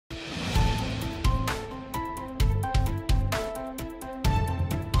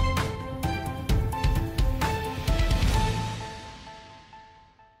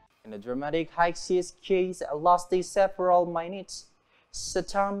dramatic high seas case lasting several minutes, the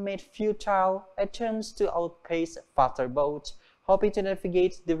storm made futile attempts to outpace faster boats, hoping to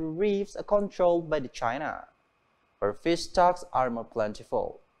navigate the reefs controlled by China, where fish stocks are more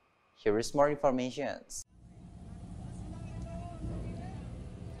plentiful. Here is more information.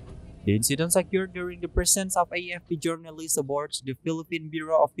 The incident occurred during the presence of AFP journalists aboard the Philippine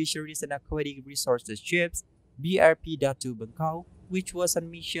Bureau of Fisheries and Aquatic Resources ships BRP Datu Bangkao, which was on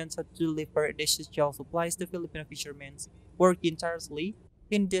mission to deliver essential supplies to Filipino fishermen working tirelessly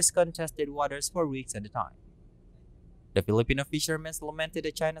in these contested waters for weeks at a time. The Filipino fishermen lamented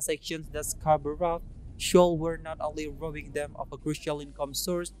the China's actions that Scarborough Rock shoal were not only robbing them of a crucial income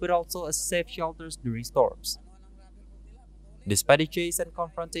source but also as safe shelters during storms. Despite the chase and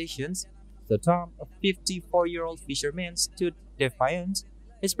confrontations, the Tom, a 54-year-old fisherman, stood defiant,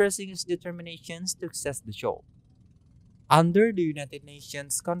 expressing his determination to access the shoal. Under the United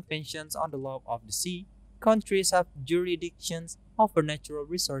Nations Conventions on the Law of the Sea, countries have jurisdictions over natural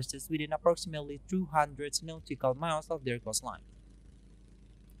resources within approximately 200 nautical miles of their coastline.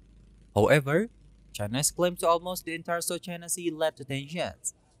 However, China's claim to almost the entire South China Sea led to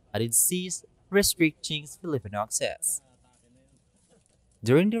tensions, as it seized restricting Filipino access.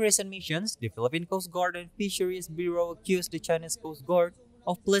 During the recent missions, the Philippine Coast Guard and Fisheries Bureau accused the Chinese Coast Guard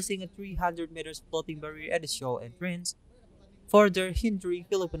of placing a 300 meters floating barrier at the shoal entrance, further hindering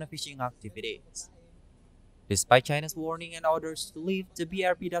Filipino fishing activities. Despite China's warning and orders to leave, the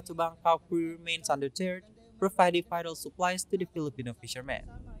BRP Datu Bangkao crew remains undeterred, providing vital supplies to the Filipino fishermen.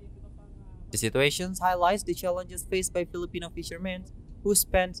 The situation highlights the challenges faced by Filipino fishermen who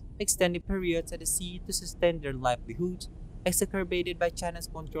spend extended periods at the sea to sustain their livelihoods, exacerbated by China's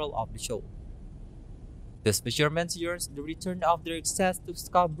control of the shoal. These fishermen yearn the return of their access to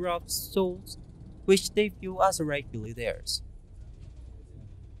Scarborough shoals, which they view as rightfully theirs.